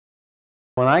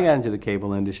When I got into the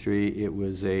cable industry, it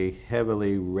was a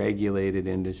heavily regulated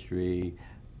industry,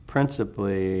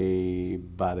 principally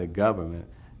by the government,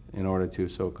 in order to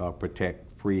so-called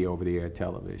protect free over-the-air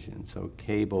television. So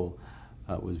cable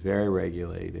was very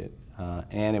regulated,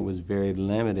 and it was very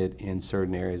limited in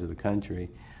certain areas of the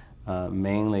country,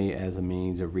 mainly as a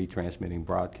means of retransmitting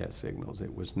broadcast signals.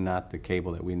 It was not the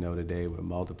cable that we know today with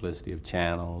multiplicity of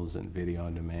channels and video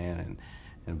on demand and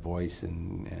voice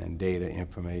and data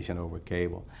information over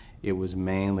cable. It was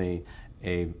mainly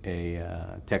a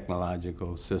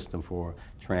technological system for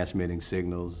transmitting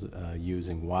signals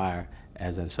using wire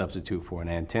as a substitute for an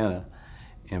antenna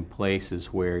in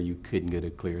places where you couldn't get a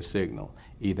clear signal,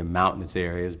 either mountainous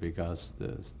areas because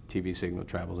the TV signal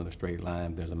travels in a straight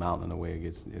line. If there's a mountain in the way,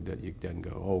 it doesn't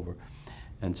go over.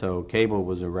 And so cable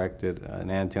was erected, an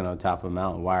antenna on top of a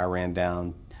mountain, wire ran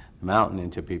down the mountain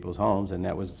into people's homes, and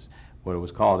that was what it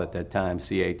was called at that time,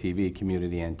 CATV,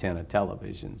 Community Antenna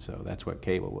Television. So that's what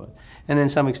cable was. And then,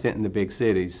 to some extent in the big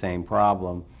cities, same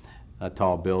problem.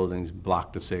 Tall buildings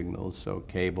blocked the signals, so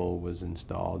cable was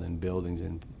installed in buildings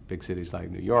in big cities like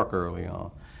New York early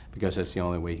on, because that's the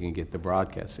only way you can get the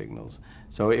broadcast signals.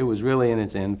 So it was really in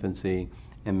its infancy,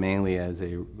 and mainly as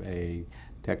a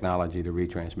technology to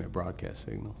retransmit broadcast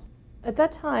signals. At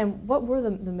that time, what were the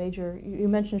major, you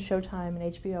mentioned Showtime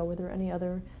and HBO, were there any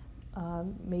other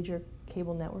major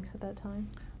cable networks at that time?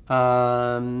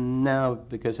 No,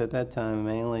 because at that time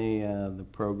mainly the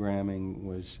programming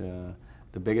was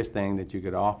the biggest thing that you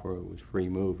could offer was free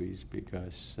movies,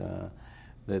 because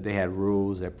they had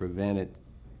rules that prevented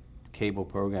cable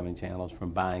programming channels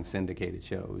from buying syndicated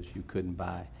shows. You couldn't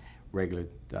buy regular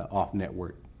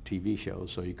off-network TV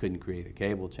shows, so you couldn't create a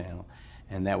cable channel.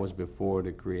 And that was before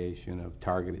the creation of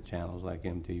targeted channels like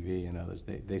MTV and others.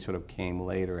 They sort of came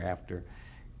later after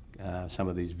some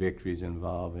of these victories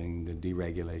involving the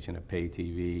deregulation of pay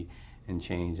TV and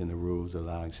change in the rules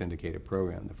allowing syndicated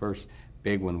program. The first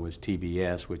big one was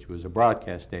TBS, which was a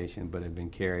broadcast station but had been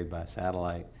carried by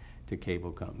satellite to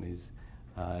cable companies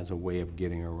as a way of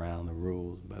getting around the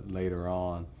rules. But later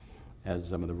on, as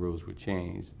some of the rules were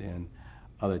changed, then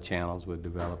other channels would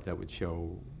develop that would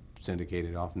show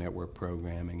syndicated off-network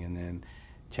programming, and then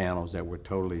channels that were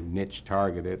totally niche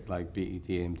targeted, like BET,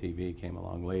 MTV, came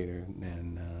along later.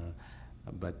 And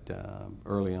but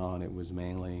early on, it was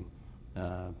mainly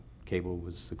cable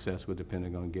was successful,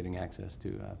 depending on getting access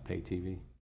to pay TV.